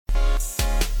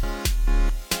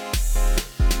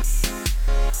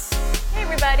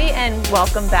everybody, and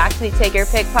welcome back to the Take Your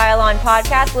Pick Pile On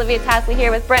podcast. Olivia Tasley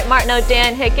here with Brent Martineau,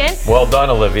 Dan Hicken. Well done,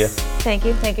 Olivia. Thank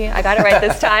you. I got it right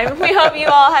this time. We hope you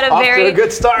all had a very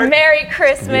good start. Merry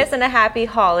Christmas and a happy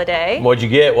holiday. What'd you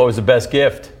get? What was the best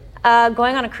gift?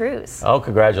 Going on a cruise. Oh,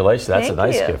 congratulations. That's Thank a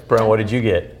nice you. gift. Brent, what did you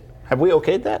get? Have we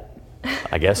okayed that?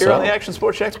 I guess Here so. on the Action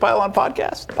Sports Checks Pile On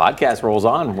podcast. Podcast rolls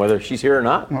on, whether she's here or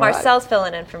not. Marcel's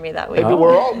filling in for me that week. Maybe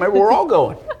we're all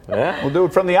going. Yeah. We'll do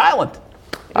it from the island.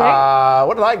 Right.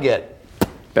 What did I get?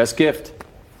 Best gift.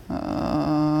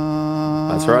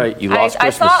 That's right. You lost I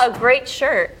Christmas. saw a great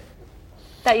shirt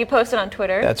that you posted on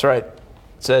Twitter. That's right. It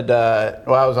said, I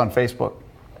was on Facebook.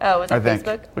 Oh, was it I think.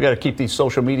 Facebook? We got to keep these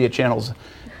social media channels.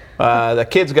 The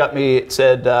kids got me, it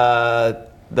said,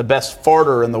 the best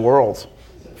farter in the world.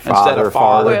 Instead of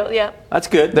father. Well, yeah. That's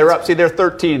good. They're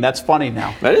 13. That's funny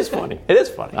now. That is funny. It is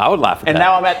funny. I would laugh at And that.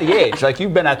 now I'm at the age, like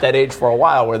you've been at that age for a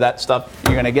while where that stuff,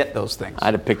 you're going to get those things. I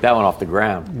had to pick that one off the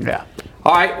ground. Yeah.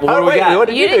 All right. Well, what do we wait, got? what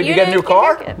did you do? You get a new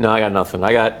car? No, I got nothing.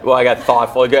 I got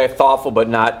thoughtful. I got thoughtful, but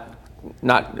not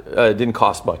didn't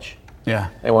cost much. Yeah.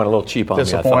 They went a little cheap on me, I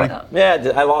Disappointing. thought.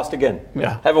 Yeah, I lost again.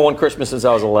 Yeah. Haven't won Christmas since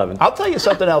I was 11. I'll tell you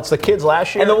something else. The kids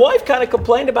last year. And the wife kind of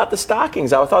complained about the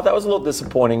stockings. I thought that was a little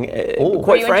disappointing. Were you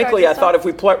Quite in frankly, charge I of thought if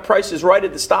we priced is right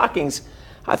at the stockings,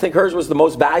 I think hers was the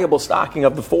most valuable stocking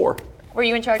of the four. Were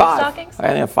you in charge Five. of stockings? I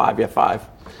think five.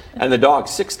 And the dog,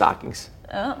 6 stockings.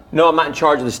 Oh. No, I'm not in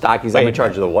charge of the stockings. I'm in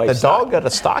charge of the wife's The dog stocking. got a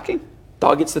stocking?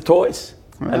 Dog gets the toys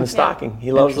and the stocking.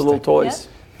 He loves the little toys.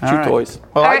 All Chew right. toys.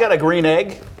 Well, All I right. got a green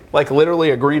egg, like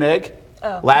literally a green egg.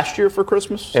 Oh. Last year for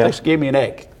Christmas, Yeah. they just gave me an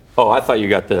egg. Oh, I thought you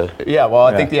got the... Yeah, well,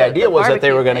 I think the The- idea the was that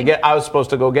they were barbecue going to thing. I was supposed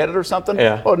to go get it or something.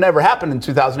 Yeah. Well, it never happened in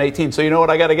 2018. So you know what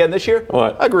I got again this year?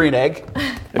 What? A green egg.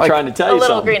 I'm trying to tell A you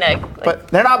little something. green egg. But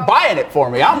they're not buying it for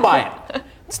me. I'm buying it.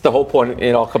 It's the whole point.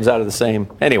 It all comes out of the same.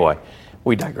 Anyway,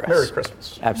 we digress. Merry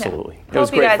Christmas. Absolutely. It was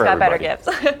Hope you great guys for got better everybody.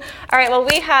 gifts. All right, well,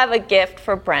 we have a gift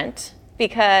for Brent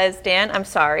because, Dan, I'm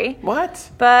sorry, What?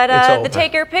 but It's the over.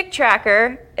 Take Your Pick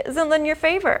tracker isn't in your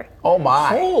favor. Oh, my.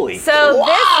 Holy. So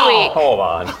this week, Hold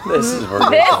on. This is ridiculous.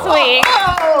 this week,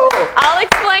 Oh! I'll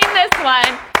explain this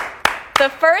one. The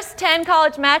first 10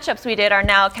 college matchups we did are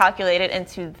now calculated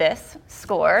into this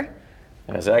score.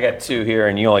 So I got 2 here,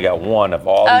 and you only got 1 of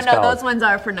all Oh, these no, columns. those ones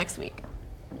are for next week.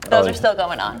 Those Oh, are still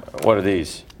going on. What are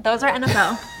these? Those are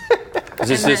NFL.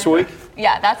 Is this week?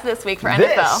 Yeah, that's this week for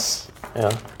NFL. This.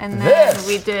 Yeah. And then This.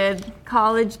 we did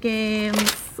college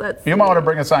games. Let's You might want to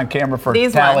bring us on camera for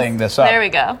These tallying ones. this up. There we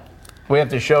go. We have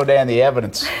to show Dan the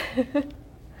evidence.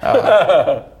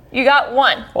 You got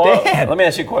 1. Well, Dan. let me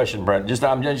ask you a question, Brent.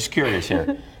 I'm just curious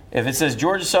here. If it says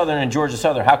Georgia Southern and Georgia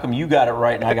Southern, how come you got it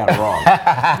right and I got it wrong?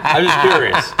 I'm just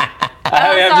curious.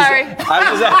 sorry.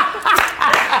 I'm just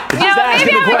You know, maybe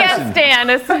asking the I question. guess Dan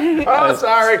is. Oh,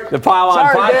 sorry. The Pile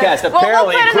On Sorry, Dan. podcast Well, we'll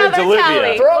apparently put includes another Olivia.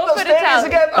 tally. Throw We'll up those put a standings tally.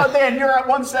 again. Oh, Dan, you're at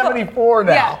 174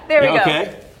 now. Yeah, there we You go.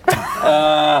 okay?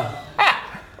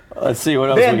 Let's see what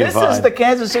else Dan, we can this find. is the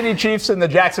Kansas City Chiefs and the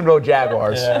Jacksonville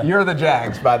Jaguars. Yeah. You're the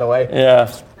Jags, by the way.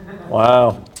 Yeah.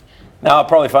 Wow. Now I'll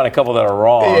probably find a couple that are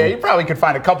wrong. Yeah, you probably could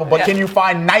find a couple, but Yeah. can you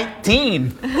find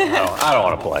 19? I don't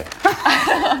want to play.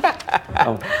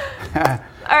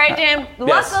 All right, Dan.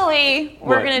 Yes. Luckily,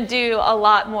 we're What? going to do a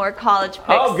lot more college picks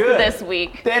Oh, good. this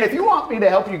week. Dan, if you want me to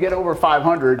help you get over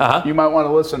 500, you might want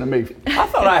to listen to me. I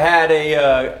thought I had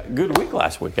a good week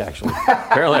last week, actually.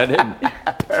 Apparently I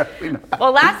didn't.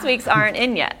 Well, last week's aren't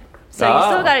in yet. So you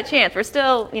Oh. still got a chance. We're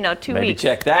still, 2 Maybe weeks.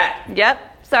 check that. Yep.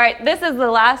 Sorry, this is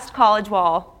the last college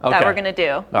wall that Okay. we're going to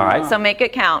do. All right. So make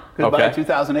it count. Goodbye, Okay.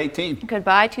 2018.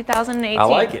 Goodbye, 2018. I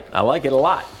like it. I like it a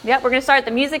lot. Yep, we're going to start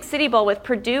the Music City Bowl with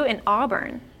Purdue and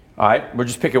Auburn. All right, we're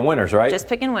just picking winners, right? Just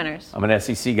picking winners. I'm an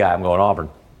SEC guy. I'm going Auburn.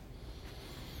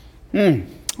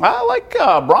 I like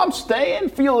Brom staying,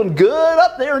 feeling good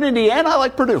up there in Indiana. I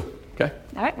like Purdue. Okay.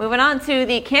 All right, moving on to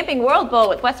the Camping World Bowl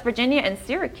with West Virginia and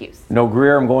Syracuse. No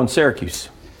Greer. I'm going Syracuse.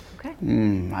 Okay.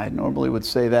 I normally would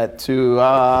say that too.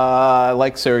 I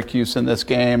like Syracuse in this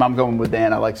game. I'm going with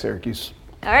Dan. I like Syracuse.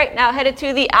 All right, now headed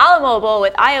to the Alamo Bowl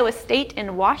with Iowa State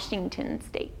and Washington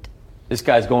State. This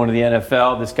guy's going to the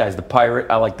NFL. This guy's the Pirate.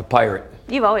 I like the Pirate.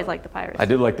 You've always liked the Pirates. I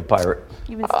do like the Pirate.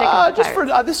 You've been sticking with the Just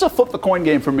Pirates. for this is a flip the coin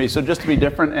game for me. So just to be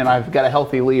different, and I've got a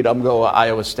healthy lead. I'm going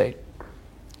Iowa State.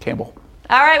 Campbell.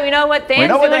 All right, we know what Dan's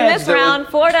know what doing Dan's this doing. round.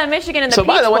 Florida and Michigan in the So Peach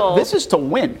by the way, Bowl. this is to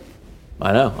win.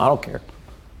 I know. I don't care.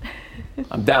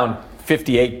 I'm down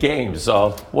 58 games,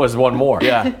 so was one more. You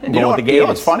Going with the You know what's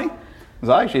Gators. funny? Is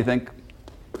I actually think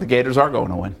the Gators are going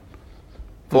to win.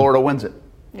 Florida wins it.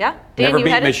 yeah, Dan, Never you beat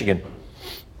headed? Michigan.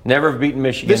 Never have beaten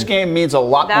Michigan. This game means a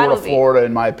lot more That'll to be- Florida,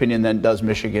 in my opinion, than it does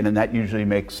Michigan, and that usually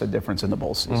makes a difference in the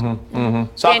bowl season.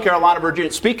 South Carolina,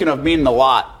 Virginia. Speaking of meaning a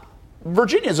lot,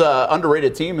 Virginia's an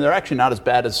underrated team, and they're actually not as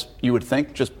bad as you would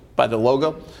think, just by the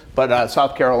logo. But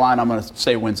South Carolina, I'm going to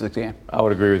say wins the game. I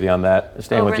would agree with you on that.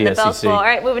 Staying Over with in the the Bells SEC. Bowl. All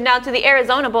right, moving down to the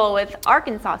Arizona Bowl with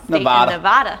Arkansas State Nevada. and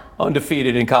Nevada.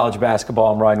 Undefeated in college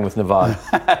basketball. I'm riding with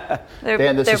Nevada. They're,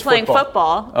 Dan, this they're is playing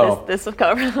football. football. Oh. This will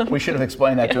cover them. We should have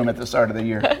explained that to him at the start of the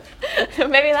year.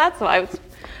 Maybe that's why. All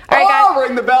right, guys.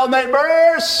 Ring the bell,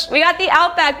 neighbors! We got the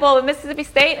Outback Bowl with Mississippi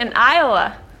State and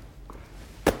Iowa.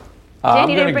 I'm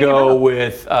you going didn't to bring your go bell.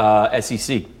 with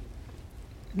SEC.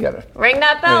 Get it. Ring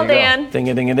that bell, There you go. Dan.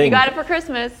 Ding-a-ding-a-ding. You got it for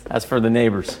Christmas. That's for the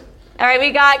neighbors. All right,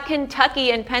 we got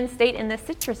Kentucky and Penn State in the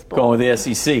Citrus Bowl. Going with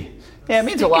the SEC. Yeah, it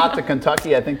means a lot to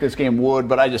Kentucky. I think this game would,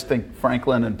 but I just think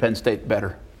Franklin and Penn State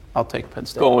better. I'll take Penn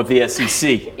State. Going with the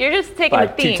SEC. You're just taking By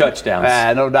the 2 theme.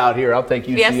 touchdowns. No doubt here. I'll take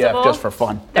Fiesta Bowl? UCF just for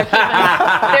fun. They're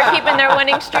keeping their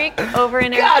winning streak over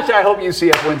in Arizona. Gosh, I hope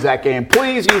UCF wins that game.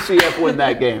 Please, UCF win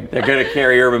that game. They're going to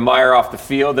carry Urban Meyer off the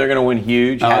field. They're going to win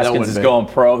huge. they'll Haskins win is big. going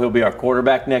pro. He'll be our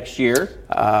quarterback next year.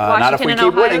 Not if Washington we and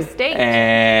keep Ohio winning. State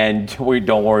And we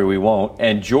don't worry, we won't.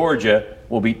 And Georgia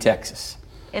will beat Texas.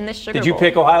 in the Sugar Did you Bowl.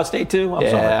 pick Ohio State too? I'm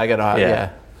sorry. Yeah, I got Ohio.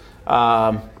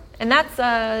 Yeah. And that's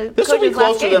This will be Coach's last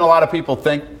closer game. than a lot of people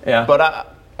think. Yeah.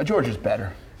 But Georgia's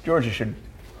better. Georgia should.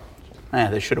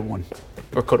 They should have won.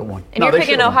 Or could have won. And No, you're they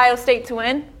picking should've won. Ohio State to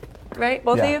win, right?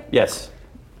 Both Yeah. of you? Yes.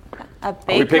 A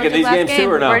big we picking Coach's these last games too,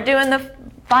 game. or no? We're doing the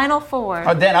Final Four.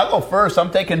 Dan, I'll go first. I'm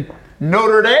taking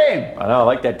Notre Dame. I know, I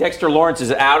like that. Dexter Lawrence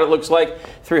is out, it looks like.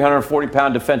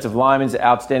 340-pound defensive lineman, is an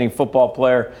outstanding football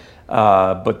player.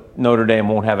 But Notre Dame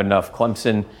won't have enough.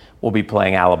 Clemson will be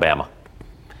playing Alabama.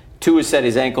 Tua said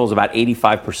his ankle is about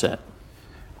 85%.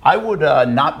 I would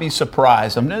not be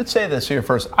surprised. I'm going to say this here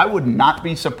first. I would not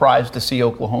be surprised to see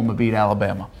Oklahoma beat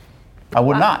Alabama. I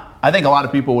would not. I think a lot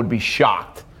of people would be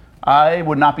shocked. I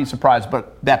would not be surprised,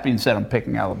 but that being said, I'm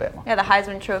picking Alabama. Yeah, the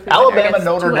Heisman Trophy. winner Alabama, against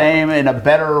Notre Tua. Dame in a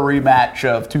better rematch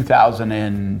of 2000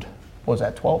 and, what was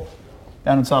that, 12?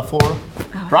 Down in South Florida?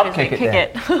 Drop kick it,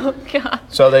 Dan. Oh, God.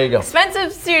 So there you go.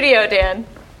 Expensive studio, Dan.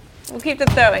 We'll keep the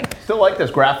throwing. Still like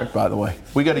this graphic, by the way.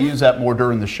 We got to use that more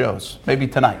during the shows. Maybe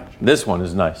tonight. This one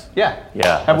is nice. Yeah.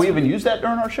 Yeah, Have we that's- even used that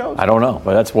during our shows? I don't know,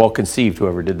 but that's well conceived,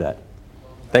 whoever did that.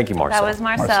 Thank you, Marcel. That was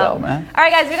Marcel. Marcel, man. All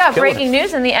right, guys, we got Killing breaking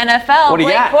news in the NFL. What do you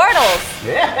Blake got? Bortles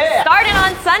Yeah. starting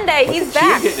on Sunday. He's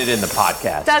back. You getting it in the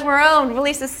podcast. Doug Marrone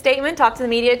released a statement, talked to the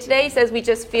media today. He says, we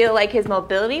just feel like his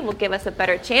mobility will give us a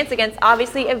better chance against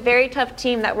obviously a very tough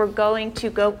team that we're going to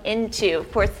go into.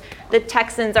 Of course, the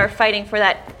Texans are fighting for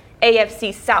that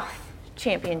AFC South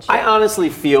championship. I honestly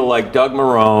feel like Doug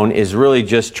Marrone is really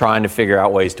just trying to figure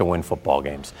out ways to win football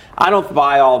games. I don't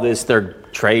buy all this, they're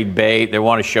trade bait, they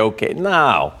want to showcase.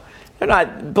 No. They're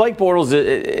not. Blake Bortles,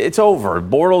 it's over.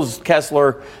 Bortles,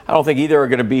 Kessler, I don't think either are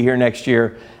going to be here next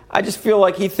year. I just feel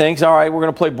like he thinks, all right, we're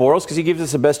going to play Bortles because he gives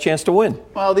us the best chance to win.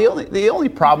 Well, the only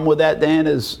problem with that, Dan,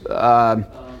 is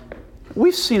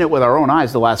we've seen it with our own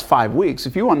eyes the last 5 weeks.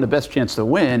 If you wanted the best chance to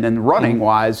win, and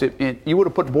running-wise, you would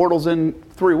have put Bortles in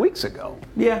 3 weeks ago.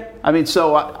 Yeah. I mean,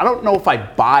 so I don't know if I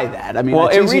buy that. I mean, Well,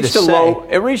 it's easy to say.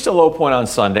 it reached a low point on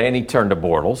Sunday, and he turned to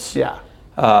Bortles. Yeah.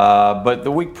 But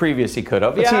the week previous he could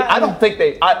have. But see, I don't think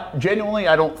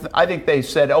I think they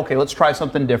said, okay, let's try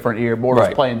something different here. Bortles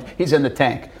Right. playing, he's in the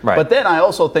tank. Right. But then I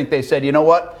also think they said, you know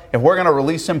what? If we're going to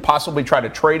release him, possibly try to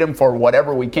trade him for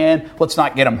whatever we can, let's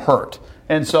not get him hurt.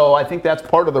 And so I think that's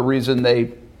part of the reason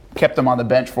they kept him on the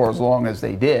bench for as long as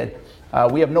they did.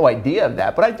 We have no idea of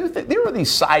that. But I do think there are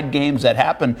these side games that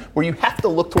happen where you have to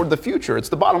look toward the future. It's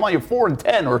the bottom line. You're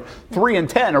 4-10 or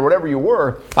 3-10 or whatever you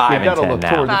were. 5 You've got to and 10 look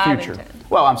now. toward the 5 and future. 10.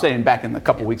 Well, I'm saying back in a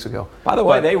couple weeks ago. By the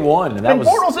way, But- they won, and that and was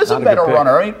Bortles is a not better good pick.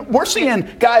 runner. I mean, we're seeing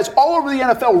guys all over the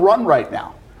NFL run right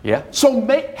now. Yeah. So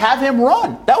have him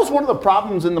run. That was one of the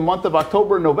problems in the month of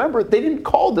October and November. They didn't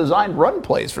call designed run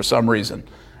plays for some reason.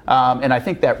 And I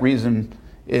think that reason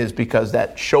is because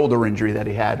that shoulder injury that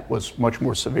he had was much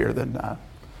more severe than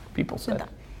people said. Okay.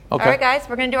 All right, guys,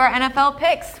 we're going to do our NFL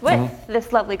picks with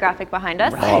this lovely graphic behind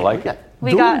us. Oh, I like it.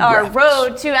 We Dual got our graphics.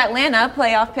 road to Atlanta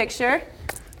playoff picture.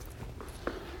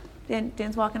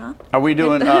 Dan's walking off. Are we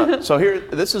doing, so here,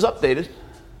 this is updated.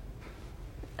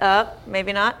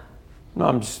 Maybe not. No,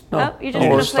 I'm just. No. Oh, you just we're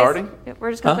gonna place- starting?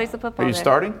 We're just going to Huh? place the football Are you there.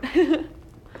 starting?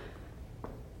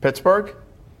 Pittsburgh?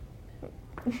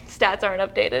 Stats aren't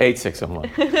updated. 8-6 I'm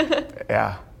like.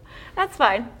 Yeah. That's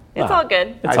fine. It's Ah. all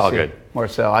good. It's I all see. good.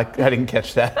 Marcel, I didn't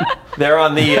catch that. They're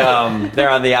on the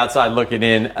outside looking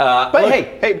in. But Look-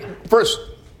 hey, first,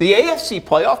 the AFC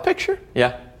playoff picture?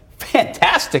 Yeah.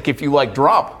 Fantastic if you like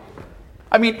drama.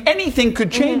 I mean, anything could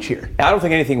change here. I don't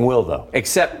think anything will, though,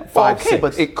 except 5-6.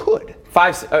 But it could.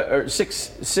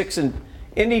 5-6 and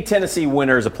Indy Tennessee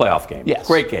winner is a playoff game. Yes.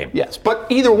 Great game. Yes. But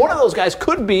either one of those guys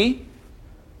could be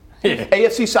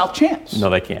AFC South champs. No,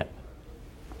 they can't.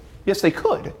 Yes, they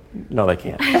could. No, they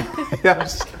can't.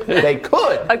 Yes, they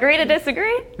could. Agree to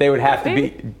disagree? They would have to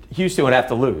be. Houston would have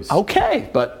to lose. Okay,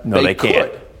 but No, they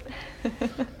can't.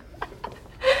 could.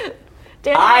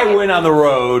 Dan, I win on the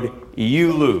road.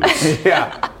 You lose.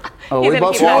 Yeah. Oh, He's we gonna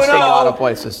both keep lost in a winning. lot of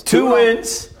places. 2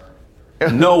 wins.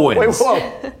 No wins. Wait,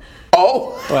 whoa.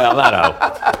 Oh? Well, not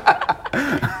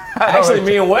 0. Actually,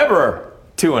 me and Weber are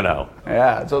 2-0.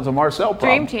 Yeah, so it's a Marcel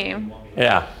Dream problem. team.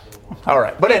 Yeah. All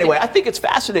right. But anyway, I think it's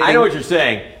fascinating. I know what you're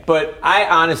saying, but I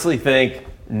honestly think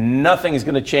nothing is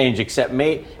going to change except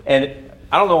me. And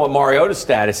I don't know what Mariota's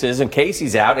status is, and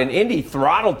Casey's out, and Indy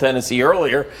throttled Tennessee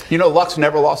earlier. You know, Luck's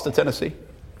never lost to Tennessee.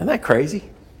 Isn't that crazy?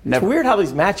 Never. It's weird how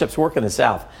these matchups work in the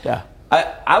South. Yeah.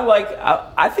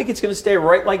 I think it's going to stay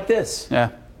right like this. Yeah.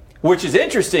 Which is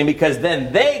interesting because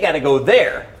then they got to go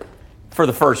there for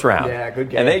the first round. Yeah, good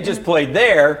game. And they just played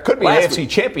there. Could be an last AFC week.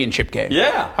 championship game.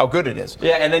 Yeah. How good it is.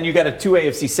 Yeah, and then you got 2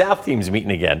 AFC South teams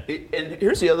meeting again. And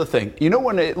here's the other thing. You know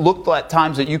when it looked at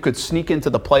times that you could sneak into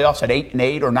the playoffs at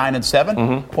 8-8 or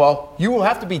 9-7? Well, you will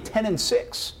have to be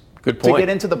 10-6. Good To point. get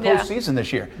into the Yeah. postseason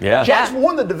this year. Yeah. Jags Yeah.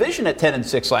 won the division at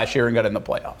 10-6 last year and got in the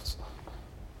playoffs.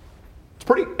 It's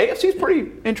pretty. AFC's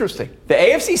pretty interesting. The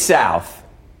AFC South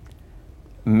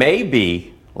may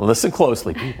be, listen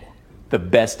closely, people, the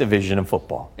best division in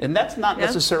football. And that's not Yeah.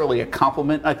 necessarily a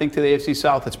compliment, I think, to the AFC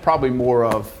South. It's probably more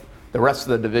of the rest of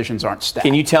the divisions aren't stacked.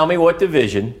 Can you tell me what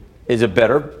division is a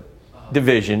better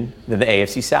division than the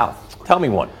AFC South? Tell me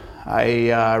one.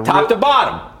 Top to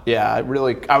bottom. Yeah, I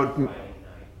would.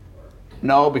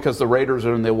 No, because the Raiders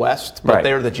are in the West, but Right.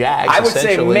 they're the Jags. I would say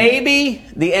essentially. maybe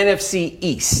the NFC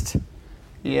East.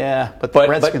 Yeah, but the But-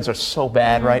 Redskins are so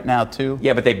bad right now, too.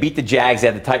 Yeah, but they beat the Jags, they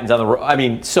had the Titans on the road. I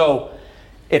mean, so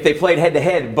if they played head to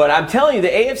head, but I'm telling you, the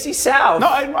AFC South. No,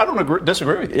 I don't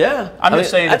disagree with you. Yeah. I'm I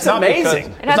just mean, saying that's it's not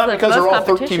amazing. because It has the they're most all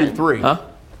competition. 13-3. Huh?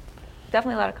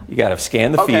 Definitely a lot of competition. You got to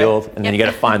scan the Okay. field, and then you got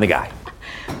to find the guy.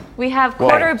 We have Well,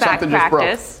 quarterback something just broke.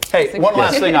 practice. Hey, one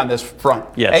last thing on this front.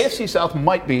 Yes. AFC South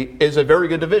is a very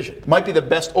good division. Might be the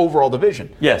best overall division.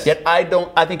 Yes. Yet I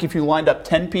think if you lined up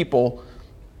 10 people,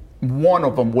 one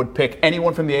of them would pick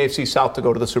anyone from the AFC South to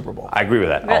go to the Super Bowl. I agree with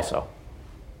that Right. also.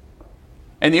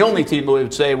 And the only team that we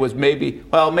would say was maybe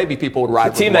people would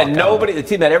ride The team with that Luck. the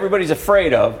team that everybody's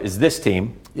afraid of is this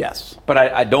team, Yes. but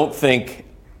I don't think,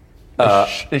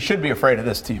 They should be afraid of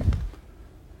this team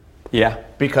yeah.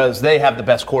 because they have the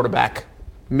best quarterback,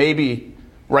 maybe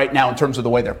right now in terms of the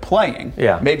way they're playing,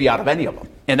 Yeah. maybe out of any of them.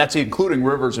 And that's including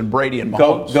Rivers and Brady and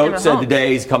Mahomes. Goat said Mahomes. today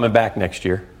he's coming back next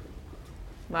year,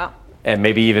 Wow. and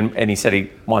maybe even, and he said he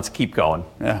wants to keep going.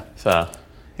 Yeah. So,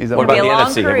 He's what done about Be the a long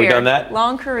NFC? career. Have we done that?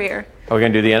 Long career. Are we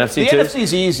going to do the NFC The too?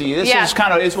 NFC's easy. This Yeah. is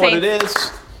kind of what it Safe.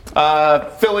 is.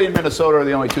 Philly and Minnesota are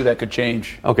the only two that could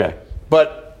change. Okay.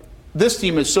 But this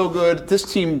team is so good.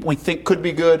 This team we think could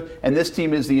be good, and this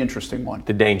team is the interesting one.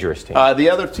 The dangerous team. The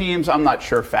other teams, I'm not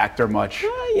sure factor much.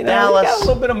 You know, they got a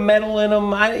little bit of metal in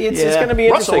them. It's going to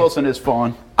be Russell interesting. Wilson is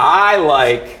fun. I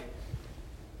like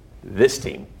this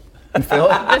team. Philly?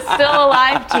 The still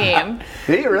alive team.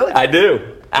 Do you really? I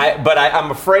do. But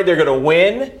I'm afraid they're going to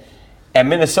win, and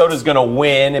Minnesota's going to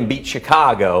win and beat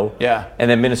Chicago. Yeah. And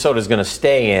then Minnesota's going to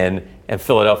stay in, and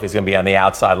Philadelphia's going to be on the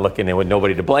outside looking in with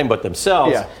nobody to blame but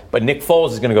themselves. Yeah. But Nick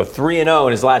Foles is going to go 3-0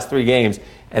 in his last 3 games,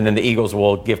 and then the Eagles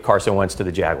will give Carson Wentz to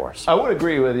the Jaguars. I would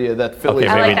agree with you that Philly's,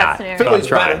 Okay, I maybe like that not. scenario. Philly's I'm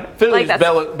trying. better. Philly's Like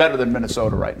that. better than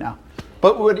Minnesota right now.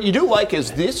 But what you do like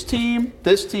is this team,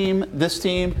 this team, this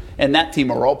team, and that team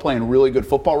are all playing really good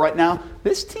football right now.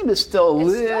 This team is still a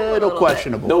It's still a little little bit.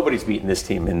 questionable. Nobody's beaten this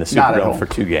team in the Not at Superdome home. for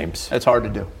 2 games. It's hard to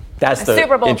do. That's the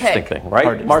Super Bowl interesting pick. thing, right,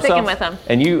 Hard to do. Marcel? Sticking with them.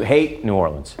 And you hate New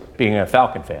Orleans, being a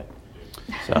Falcon fan.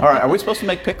 All right, are we supposed to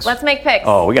make picks? Let's make picks.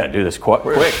 Oh, we got to do this quick.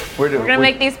 We're doing. We're gonna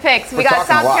make these picks. We we're got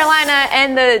talking a South lot. Carolina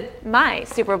and my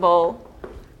Super Bowl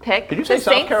pick. Did you say The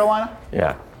South Saints. Carolina?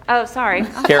 Yeah. Oh, sorry.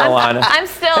 Carolina. I'm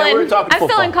still Hey, we're in. talking I'm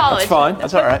still in football. college. That's fine.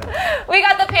 That's all right. We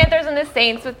got the Panthers and the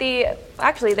Saints with the.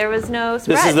 Actually, there was no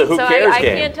spread. is the who so cares I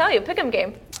game. can't tell you. Pick 'em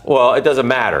game. Well, it doesn't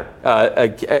matter.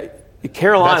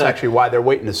 Carolina. That's actually why they're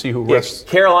waiting to see who risks.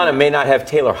 Carolina may not have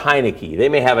Taylor Heineke. They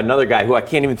may have another guy who I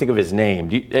can't even think of his name.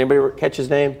 Anybody ever catch his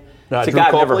name? It's a Drew guy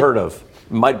I've never Copley? heard of.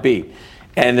 Might be.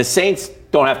 And the Saints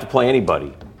don't have to play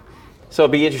anybody. So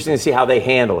it'll be interesting to see how they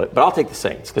handle it. But I'll take the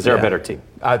Saints because they're a Yeah. better team,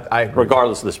 I agree.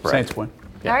 regardless of the spread. Saints win.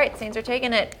 All right, Saints are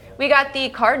taking it. We got the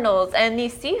Cardinals and the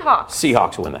Seahawks.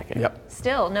 Seahawks win that game. Yep.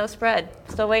 Still no spread.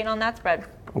 Still waiting on that spread.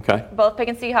 Okay. Both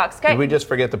picking Seahawks. Okay. Did we just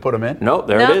forget to put them in? No,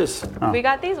 there No, it is. We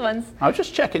got these ones. I was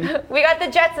just checking. We got the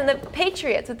Jets and the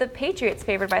Patriots, with the Patriots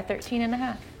favored by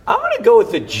 13.5. I'm going to go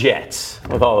with the Jets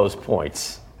with all those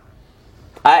points.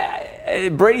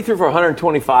 Brady threw for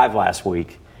 125 last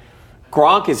week.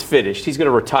 Gronk is finished. He's going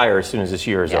to retire as soon as this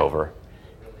year is over.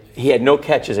 He had no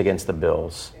catches against the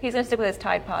Bills. He's going to stick with his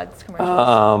Tide Pods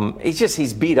commercials.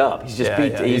 He's beat up. He's just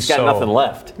beat. Yeah, he's got nothing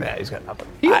left. Yeah, he's got nothing.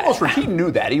 He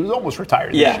knew that. He was almost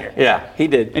retired this year. Yeah, he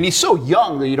did. And he's so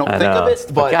young that you don't think of it.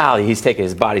 But golly,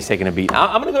 his body's taking a beat.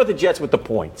 I'm going to go with the Jets with the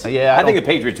points. Yeah, I think the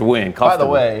Patriots win. By the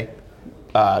way,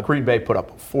 Green Bay put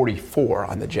up 44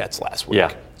 on the Jets last week.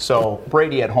 Yeah. So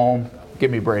Brady at home.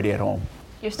 Give me Brady at home.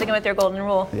 You're sticking with your golden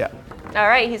rule. Yeah. All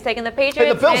right, he's taking the Patriots. Hey,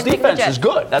 the Bills' and taking defense the is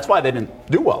good. That's why they didn't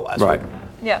do well last week.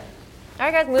 Yeah. All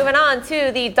right, guys, moving on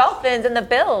to the Dolphins and the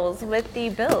Bills, with the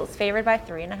Bills favored by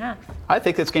 3.5. I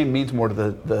think this game means more to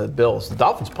the Bills. The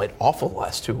Dolphins played awful the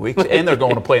last 2 weeks, and they're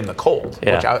going to play in the cold,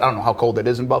 which I don't know how cold it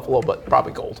is in Buffalo, but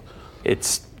probably cold.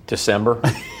 It's December.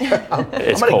 I'm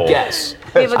going to guess.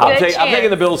 We have a good chance. I'm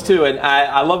taking the Bills too, and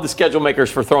I love the schedule makers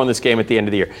for throwing this game at the end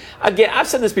of the year. Again, I've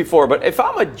said this before, but if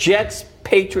I'm a Jets,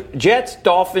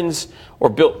 Dolphins, or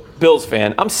Bills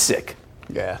fan, I'm sick.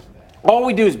 Yeah. All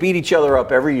we do is beat each other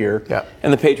up every year,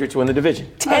 and the Patriots win the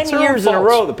division. 10 years in a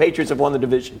row, the Patriots have won the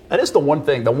division. That is the one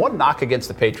thing. The one knock against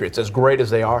the Patriots, as great as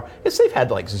they are, is they've had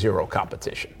like zero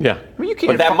competition. Yeah. I mean, you can't.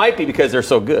 But that might be because they're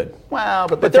so good. Well,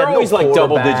 but they're always like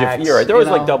double-digit. You're right. They're always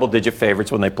like double-digit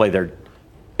favorites when they play their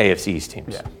AFC East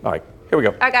teams. Yeah. All right, here we go.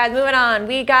 All right, guys, moving on.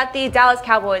 We got the Dallas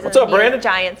Cowboys What's and up, the New York Brandon?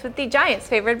 Giants, with the Giants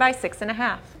favored by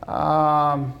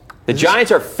 6.5. The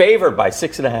Giants are favored by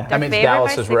 6.5. That means favored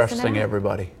Dallas by is 6.5. resting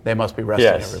everybody. They must be resting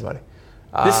everybody.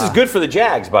 This is good for the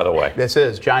Jags, by the way. This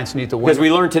is. Giants need to win. Because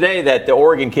we learned today that the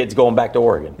Oregon kid's going back to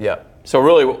Oregon. Yeah. So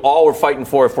really, all we're fighting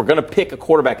for, if we're going to pick a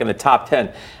quarterback in the top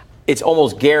 10, it's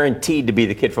almost guaranteed to be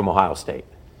the kid from Ohio State.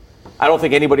 I don't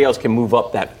think anybody else can move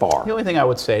up that far. The only thing I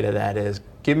would say to that is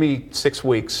give me 6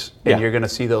 weeks, and you're going to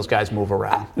see those guys move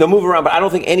around. They'll move around, but I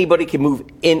don't think anybody can move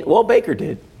in. Well, Baker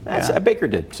did. Baker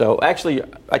did. So actually,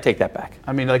 I take that back.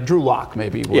 I mean, like Drew Lock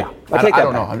maybe. Would. Yeah, I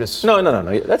don't know. I'm just no.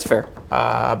 That's fair.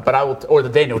 But I will, or the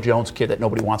Daniel Jones kid that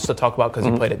nobody wants to talk about because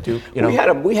he played at Duke. You know,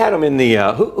 we had him in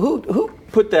the who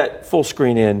put that full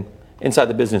screen in inside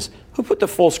the business. Who put the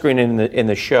full screen in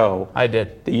the show? I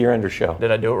did. The year-ender show.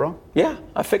 Did I do it wrong? Yeah,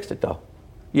 I fixed it though.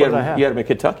 You had him in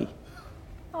Kentucky.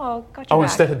 Oh, got your back.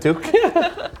 Instead of Duke.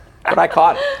 But I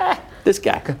caught this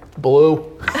guy.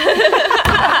 Blue.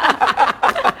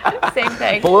 Same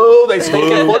thing. Blue. They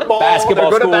stink at football.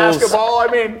 Basketball They're good at schools. basketball. I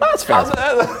mean, That's fair.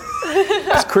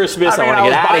 It's Christmas. I want to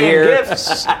get out of here.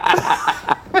 Gifts.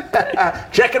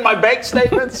 Checking my bank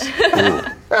statements.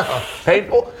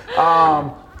 Painful.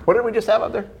 What did we just have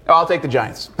up there? Oh, I'll take the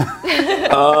Giants.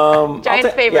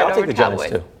 Giants favorite I'll over take the Giants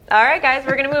Cowboys. too. All right, guys,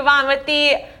 we're going to move on with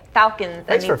the Falcons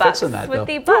Thanks and the for Bucks. fixing that, with though.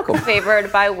 the Bucks favored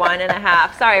by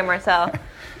 1.5. Sorry, Marcel.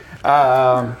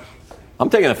 I'm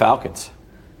taking the Falcons.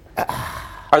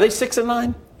 Are they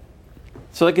 6-9?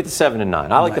 So they get to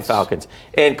 7-9. I like the Falcons,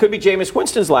 and could be Jameis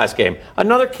Winston's last game.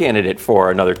 Another candidate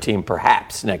for another team,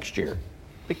 perhaps next year.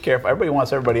 Be careful. Everybody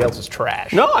wants everybody else's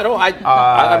trash. No, I don't.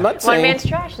 I'm not saying. One man's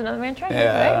trash, another man's trash.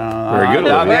 Yeah, Right? Very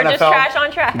good. We're just trash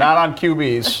on trash. Not on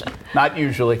QBs. Not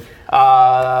usually.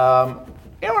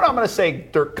 You know what I'm going to say?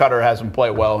 Dirk Cutter has them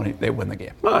play well, and they win the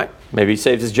game. All right. Maybe he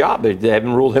saves his job. They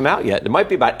haven't ruled him out yet. There might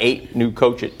be about 8 new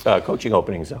coaching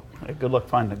openings, though. Hey, good luck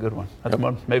finding a good one. That's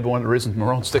maybe one of the reasons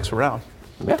Marone sticks around.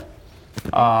 Yeah.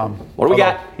 What do we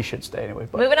got? He should stay anyway.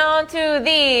 But. Moving on to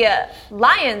the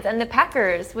Lions and the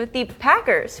Packers, with the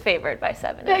Packers favored by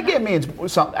 7. Yeah, it means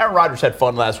something. Aaron Rodgers had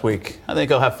fun last week. I think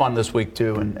he'll have fun this week,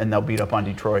 too, and they'll beat up on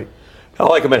Detroit. I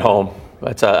like them at home.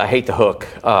 I hate the hook,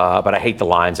 but I hate the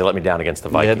Lions. They let me down against the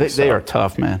Vikings. Yeah, they are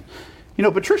tough, man. You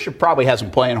know, Patricia probably has him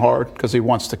playing hard because he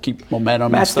wants to keep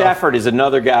momentum. Matt and stuff. Stafford is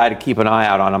another guy to keep an eye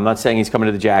out on. I'm not saying he's coming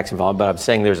to the Jacksonville, but I'm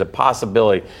saying there's a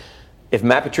possibility. If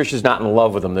Matt Patricia's not in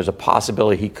love with him, there's a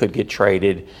possibility he could get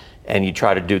traded and you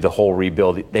try to do the whole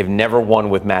rebuild. They've never won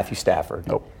with Matthew Stafford.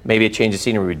 Nope. Maybe a change of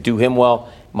scenery would do him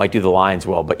well, might do the Lions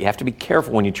well, but you have to be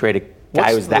careful when you trade a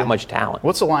guy who's that much talent.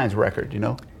 What's the Lions' record, do you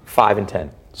know?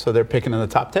 5-10. So they're picking in the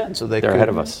top 10. So they're ahead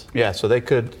of us. Yeah, so they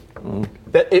could.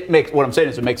 What I'm saying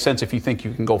is it makes sense if you think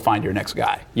you can go find your next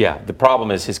guy. Yeah, the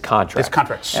problem is his contract. His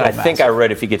contract's so And I think massive. I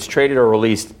read if he gets traded or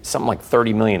released, something like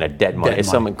 $30 million of dead money. It's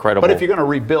something incredible. But if you're going to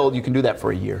rebuild, you can do that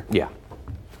for a year. Yeah. All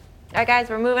right, guys,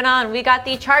 we're moving on. We got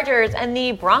the Chargers and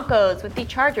the Broncos, with the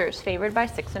Chargers favored by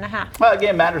 6.5. Well,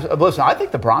 again, matters. Listen, I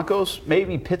think the Broncos,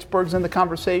 maybe Pittsburgh's in the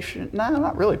conversation. No,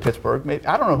 not really Pittsburgh. Maybe,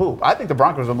 I don't know who. I think the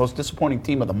Broncos are the most disappointing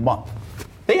team of the month.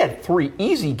 They had 3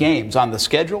 easy games on the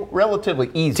schedule, relatively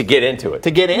easy. To get into it.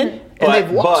 To get in, and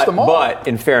they've lost them all. But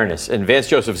in fairness, and Vance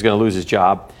Joseph is going to lose his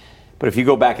job, but if you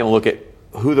go back and look at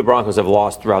who the Broncos have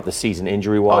lost throughout the season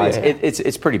injury-wise,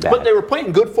 it's pretty bad. But they were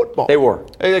playing good football. They were.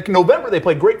 Like in November, they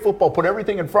played great football, put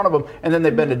everything in front of them, and then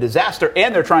they've been a disaster,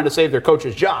 and they're trying to save their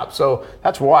coach's job. So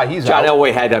that's why he's John out.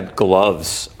 Elway had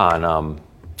gloves on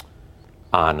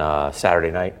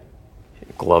Saturday night.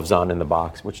 Gloves on in the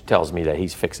box, which tells me that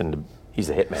he's the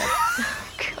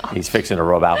hitman. He's fixing to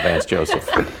rub out Vance Joseph.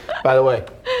 By the way,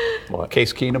 What?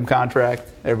 Case Keenum contract.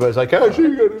 Everybody's like, oh,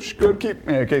 she's going to keep.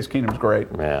 Yeah, Case Keenum's great.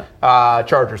 Yeah.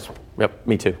 Chargers. Yep,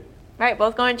 me too. All right,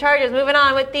 both going Chargers. Moving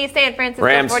on with the San Francisco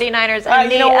Rams. 49ers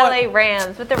and the LA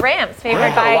Rams, with the Rams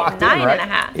favored by Locked in,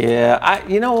 9.5. Yeah,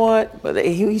 you know what? But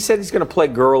he said he's going to play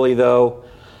Gurley, though.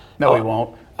 No, he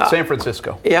won't. San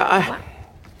Francisco. Yeah,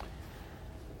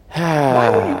 Why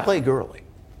would you play Gurley?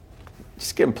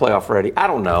 just get him playoff ready. I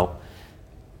don't know.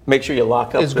 Make sure you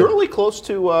lock up. Is Gurley close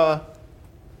to?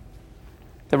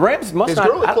 The Rams must Is not.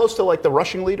 Gurley close to like the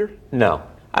rushing leader? No,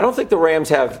 I don't think the Rams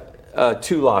have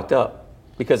 2 locked up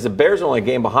because the Bears are only a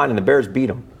game behind and the Bears beat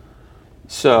them.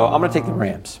 So I'm going to take the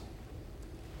Rams,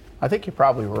 I think you're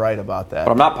probably right about that.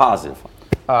 but I'm not positive.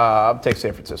 I'll take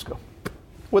San Francisco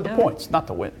with the points, not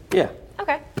the win. Yeah.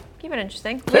 Okay, keep it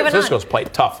interesting. San Moving Francisco's on.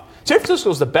 played tough. San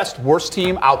Francisco's the worst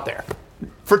team out there.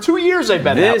 For 2 years, they've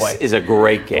been that way. This is a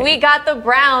great game. We got the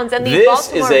Browns and the This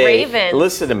Baltimore is a Ravens.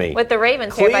 listen to me. With the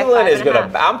Ravens here by Cleveland is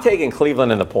 5.5. I'm taking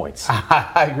Cleveland in the points.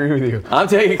 I agree with you. I'm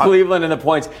taking Cleveland in the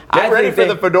points. Get ready for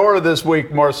the fedora this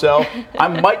week, Marcel. I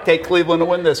might take Cleveland to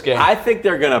win this game. I think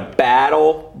they're going to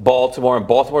battle Baltimore, and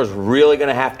Baltimore's really going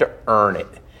to have to earn it.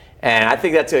 And I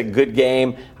think that's a good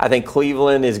game. I think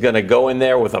Cleveland is going to go in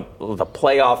there with a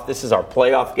playoff. This is our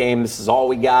playoff game. This is all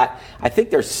we got. I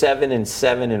think they're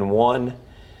 7-7-1.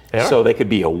 Yeah. So they could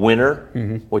be a winner,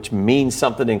 which means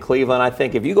something in Cleveland. I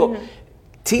think if you go,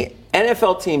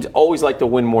 NFL teams always like to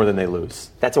win more than they lose.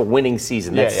 That's a winning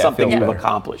season. That's something feels you've better.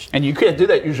 accomplished. And you can't do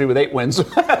that usually with 8 wins.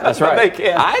 That's right. They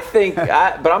can. I think,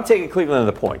 but I'm taking Cleveland in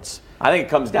the points. I think it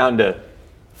comes down to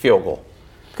field goal.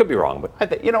 Could be wrong, but I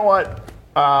think, you know what?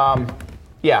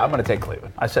 Yeah, I'm going to take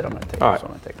Cleveland. I said I'm going to take All it, right. so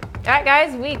I'm going to take it. All right,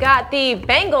 guys, we got the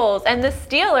Bengals and the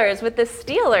Steelers, with the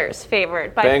Steelers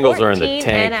favored by Bengals are in the 14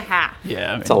 tank. and a half.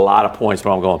 Yeah, it's a lot of points.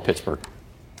 But I'm going Pittsburgh.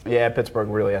 yeah, Pittsburgh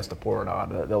really has to pour it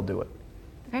on. They'll do it.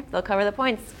 Okay, they'll cover the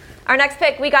points. Our next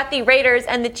pick, we got the Raiders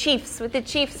and the Chiefs, with the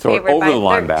Chiefs Throw it favored over by the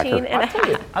linebacker. 13 and a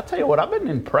half. I'll tell you what, I've been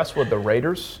impressed with the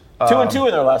Raiders. 2-2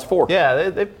 in their last 4.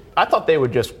 Yeah, I thought they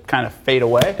would just kind of fade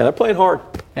away. Yeah, they're playing hard.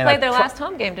 And Played their last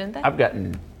home game, didn't they? I've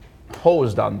gotten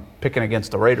hosed on picking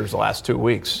against the Raiders the last 2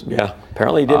 weeks. Yeah.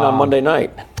 Apparently you didn't on Monday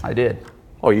night. I did.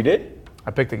 Oh, you did?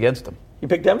 I picked against them. You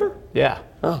picked Denver? Yeah.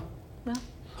 Oh.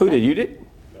 Who did? You did?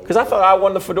 Because I thought I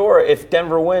won the fedora if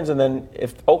Denver wins, and then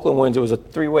if Oakland wins, it was a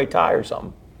 3-way tie or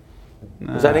something.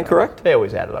 Is that incorrect? They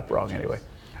always add it up wrong anyway.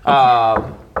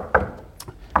 I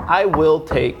will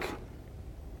take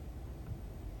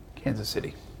Kansas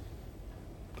City.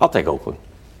 I'll take Oakland.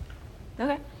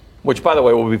 Okay. Which, by the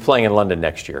way, we'll be playing in London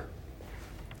next year.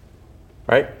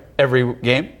 Right? Every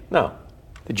game? No.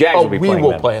 The Jags Oh, will be we playing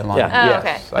will them. play in London. Yeah. Oh, Yes, okay.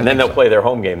 I And then think they'll so. play their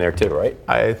home game there too, right?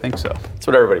 I think so. That's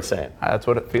what everybody's saying. That's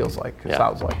what it feels like. It Yeah.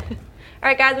 sounds like. All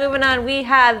right, guys, moving on. We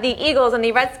have the Eagles and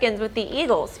the Redskins, with the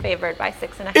Eagles favored by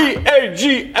 6.5.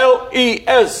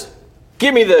 Eagles.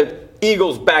 Give me the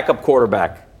Eagles backup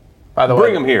quarterback. By the way,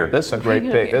 Bring 'em here. This is a great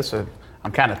Bring 'em pick. here.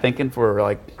 I'm kind of thinking for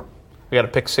like, we got to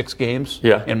pick 6 games.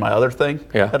 Yeah. In my other thing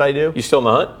Yeah. that I do. You still in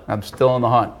the hunt? I'm still in the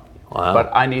hunt. Wow.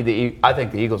 But I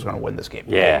think the Eagles are going to win this game.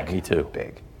 Yeah, Big. me too.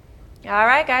 Big. All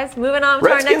right, guys, moving on to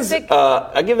our next Redskins, pick.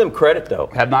 I give them credit though.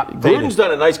 Have not Gruden's faded.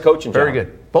 done a nice coaching job. Very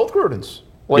good. Both Grudens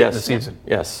late in the season.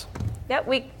 Yes. Yep,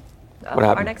 What our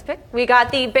happened? next pick. We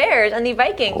got the Bears and the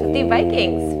Vikings, with the Oh.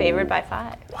 Vikings favored by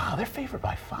 5. Wow, they're favored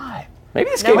by 5. Maybe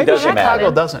this No, game maybe doesn't Chicago matter.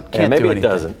 Chicago doesn't. Yeah, Can't maybe do it anything.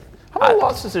 doesn't. How many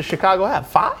losses does Chicago have?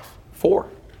 5? 4.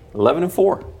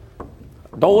 11-4.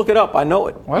 Don't look it up. I know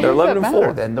it. Why They're does that 11-4.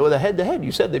 matter then? With a head-to-head,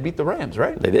 you said they beat the Rams,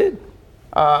 right? They did.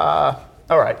 All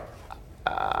right.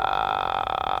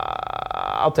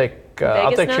 I'll take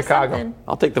Vegas knows Chicago. something.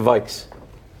 I'll take the Vikes.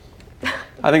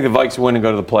 I think the Vikes win and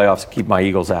go to the playoffs and keep my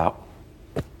Eagles out.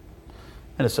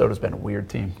 Minnesota's been a weird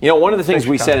team. You know, one of the things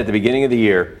we Chicago. said at the beginning of the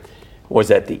year was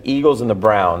that the Eagles and the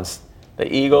Browns,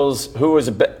 the Eagles,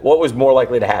 what was more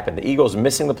likely to happen? The Eagles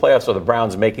missing the playoffs or the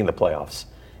Browns making the playoffs?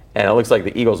 And it looks like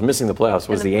the Eagles missing the playoffs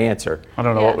was the answer. I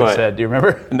don't know Yeah. what we But- said. Do you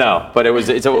remember? No, but it was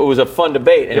a fun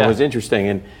debate and Yeah. it was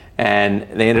interesting and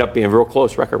they ended up being real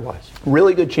close record-wise.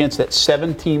 Really good chance that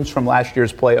 7 teams from last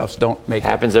year's playoffs don't make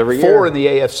Happens it. every 4 year. in the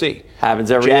AFC.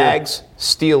 Happens every year. Jags,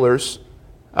 Steelers,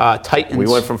 Titans. We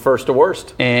went from first to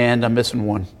worst. And I'm missing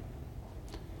one.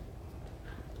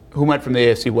 Who went from the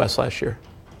AFC West last year?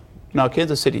 No,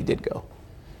 Kansas City did go.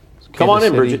 Come on in,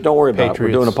 City, Bridget. Don't worry about it. We're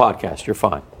Patriots. doing a podcast. You're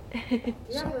fine. Do you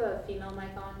have a female mic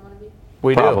on one of you?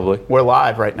 We Probably. do. We're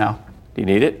live right now. Do you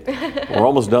need it? We're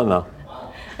almost done, though.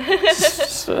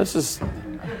 So this is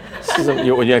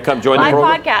you come join the Live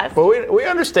program? podcast. But we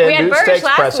understand. We had news Burge takes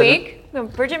last precedent.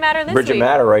 week. Bridget Matter this Bridget week.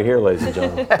 Matter right here, ladies and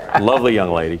gentlemen. Lovely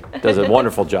young lady. Does a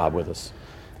wonderful job with us.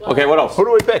 Okay, what else? Who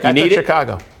do we pick? You I need took it?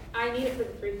 Chicago. I need it for the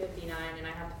 359, and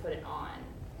I have to put it on.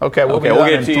 Okay, we'll Okay, we'll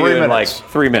get get to you in like minutes.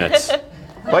 3 minutes.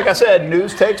 Like I said,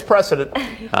 news takes precedent.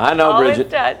 I know, Always Bridget.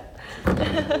 done.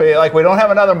 Like we don't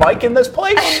have another mic in this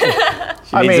place.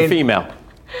 She needs a female.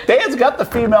 Dan's got the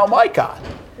female mic on,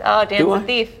 Oh, Dan's Do a I?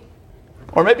 thief.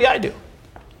 or maybe I do.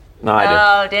 No,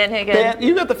 I Oh, Dan Higgins. Dan,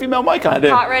 you got the female mic on.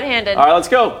 did. Caught red-handed. All right, let's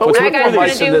go. But Let's we All right, Put guys, more we're mics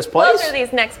going to in do this place. closer to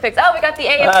these next picks. Oh, we got the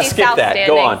AFC skip South that. standings.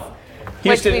 Go on.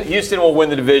 Houston, we've- Houston will win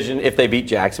the division if they beat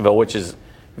Jacksonville, which is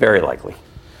very likely.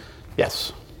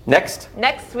 Yes. Next.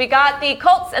 Next, we got the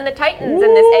Colts and the Titans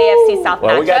in this AFC South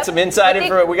Well, we got matchup. some inside With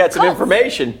the info. We got some Colts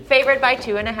information. Favored by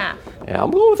 2.5. Yeah, I'm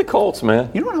going with the Colts,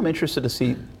 man. You know what I'm interested to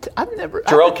see? I've never.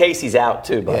 Jarrell Casey's out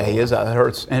too, by Yeah, the way. he is. That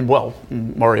hurts. And well,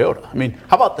 Mariota. I mean,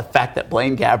 how about the fact that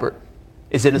Blaine Gabbert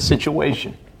is in a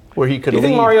situation where he could Do you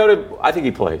think lead? Mariota? I think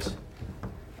he plays.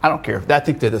 I don't care. I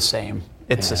think they're the same.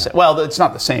 It's the same. Well, it's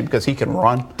not the same because he can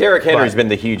run. Derrick Henry's But- been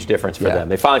the huge difference for Yeah. them.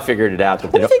 They finally figured it out that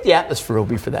What they do you don't. think the atmosphere will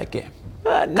be for that game?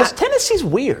 Because Not, Tennessee's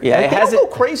weird. Yeah, Like, it they don't hasn't- go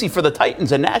crazy for the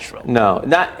Titans in Nashville. no,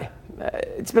 not.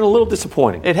 It's been a little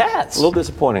disappointing. It has. A little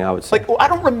disappointing, I would say. Like, I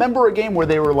don't remember a game where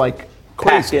they were like Packed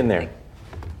crazy. in there.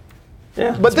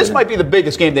 Yeah, But this might be the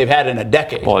biggest game they've had in a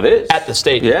decade. Well, it is at the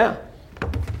stadium. Yeah,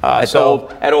 at so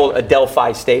old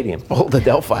Adelphi Stadium. old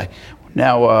Adelphi.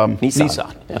 Now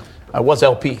Nissan. Yeah. I was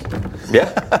LP.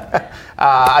 Yeah,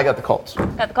 I got the Colts.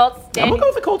 Got the Colts. I'm Dan, gonna go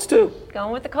with the Colts too.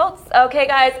 going with the Colts. Okay,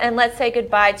 guys, and let's say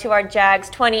goodbye to our Jags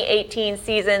 2018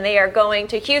 season. They are going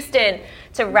to Houston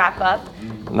to wrap up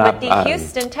Not- with the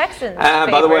Houston Texans. By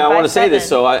the way, favored I by want to say this, 7.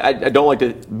 so I don't like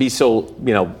to be so,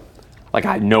 like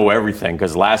I know everything,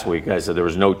 because last week I said there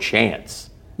was no chance.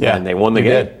 Yeah, And they won the you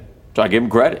game. did. So I give them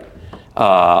credit.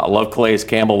 I love Calais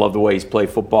Campbell, love the way he's played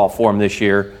football for him this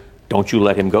year. Don't you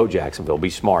let him go, Jacksonville. Be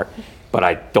smart. But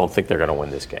I don't think they're going to win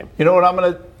this game. You know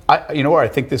what you know where I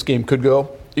think this game could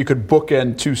go? You could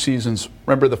bookend 2 seasons.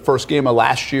 Remember the first game of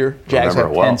last year? Jags Remember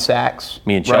had it well. 10 sacks.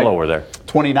 Me and Cello were there.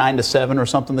 29-7 or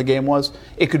something the game was.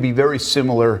 It could be very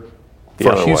similar The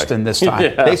for other way. Houston this time.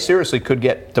 Yeah. They seriously could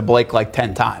get to Blake like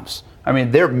 10 times. I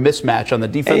mean, their mismatch on the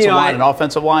defensive line and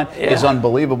offensive line is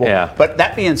unbelievable. Yeah. But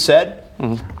that being said,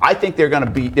 I think they're going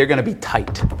to be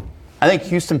tight. I think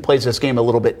Houston plays this game a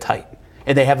little bit tight,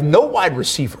 and they have no wide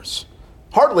receivers,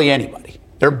 hardly anybody.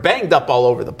 They're banged up all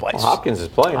over the place. Well, Hopkins is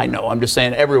playing. I know. I'm just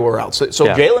saying everywhere else. So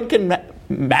Yeah. Jalen can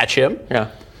match him. Yeah.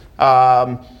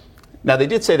 Now they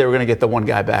did say they were going to get the one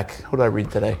guy back. Who did I read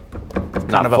today?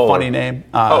 Kind of a Fuller. funny name.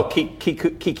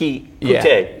 Kiki yeah,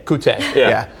 Kute. Kute.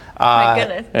 Yeah. My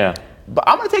goodness. Yeah. But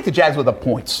I'm going to take the Jags with the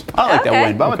points. I don't think they'll Okay.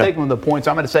 win, but I'm going to take them with the points.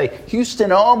 I'm going to say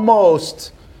Houston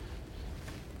almost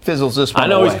fizzles this one I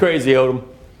know away. he's crazy, Odom.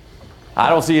 I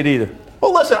don't see it either.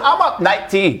 Well, listen, I'm up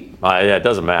 19. Yeah, it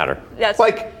doesn't matter. That's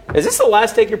Like, Is this the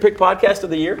last Take Your Pick podcast of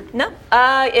the year? no,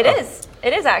 it is.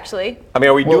 It is actually. I mean,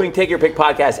 are we doing Take Your Pick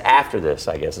podcast after this,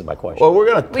 I guess is my question. well, we're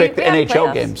going to pick the we have NHL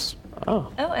playoffs. games.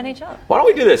 Oh, NHL. Why don't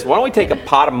we do this? Why don't we take a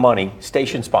pot of money,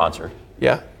 station sponsor,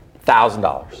 Yeah.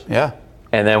 $1,000, Yeah.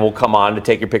 and then we'll come on to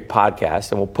Take Your Pick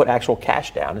podcast and we'll put actual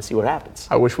cash down and see what happens.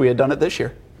 I wish we had done it this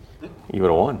year. You would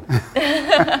have won.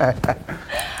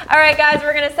 All right, guys,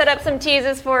 we're going to set up some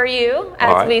teases for you as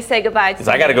All right. we say goodbye to 'Cause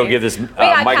I gotta go you. give this, We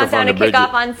got microphone countdown to to Bridget.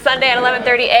 kickoff on Sunday at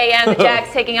 11:30 a.m. The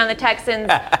Jags taking on the Texans.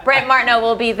 Brent Martineau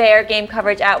will be there. Game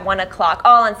coverage at 1 o'clock,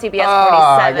 all on CBS 47.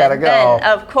 I gotta go. Then,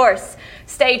 of course,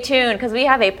 stay tuned because we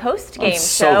have a post-game I'm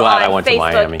so show glad on I went to Facebook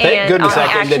Miami. and Thank goodness on that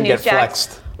game Action didn't News get Jax.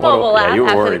 flexed. Well, we'll Yeah, you were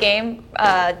after the worried. game.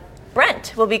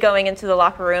 Brent will be going into the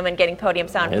locker room and getting podium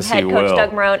sound Yes, from head he coach will.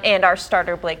 Doug Marone and our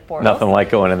starter Blake Bortles. Nothing like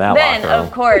going in that Then, locker room.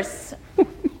 of course,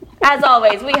 as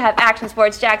always, we have Action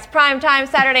Sports Jax prime time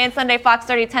Saturday and Sunday, Fox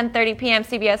 30, 10:30 p.m.,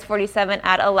 CBS 47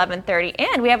 at 11:30,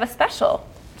 and we have a special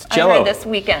Jello. this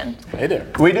weekend. Hey there.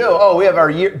 We do. Oh, we have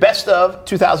our best of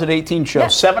 2018 show, Yeah.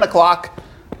 7 o'clock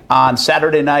on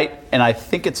Saturday night, and I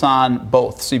think it's on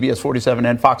both CBS 47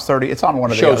 and Fox 30. It's on one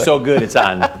of the Show's other. so good it's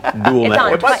on dual It's on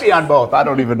network. It must be on both. I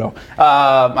don't even know.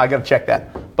 I got to check that.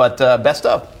 But best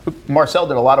of. Marcel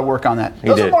did a lot of work on that.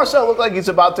 Doesn't did. Marcel look like he's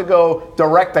about to go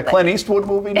direct a Clint Eastwood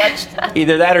movie next?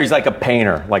 Either that or he's like a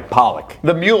painter, like Pollock.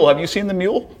 The Mule. Have you seen The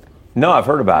Mule? No, I've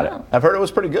heard about it. I've heard it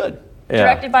was pretty good.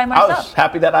 directed by I Marcel. was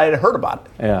happy that I had heard about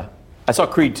it. Yeah. I saw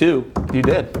Creed 2. You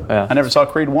did. Yeah. I never saw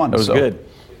Creed 1. It was good.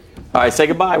 All right, say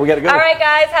goodbye. We got to go. All right,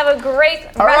 guys, have a great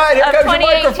rest All right, here of comes your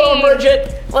 2018. microphone,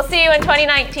 Bridget. We'll see you in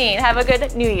 2019. Have a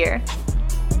good new year.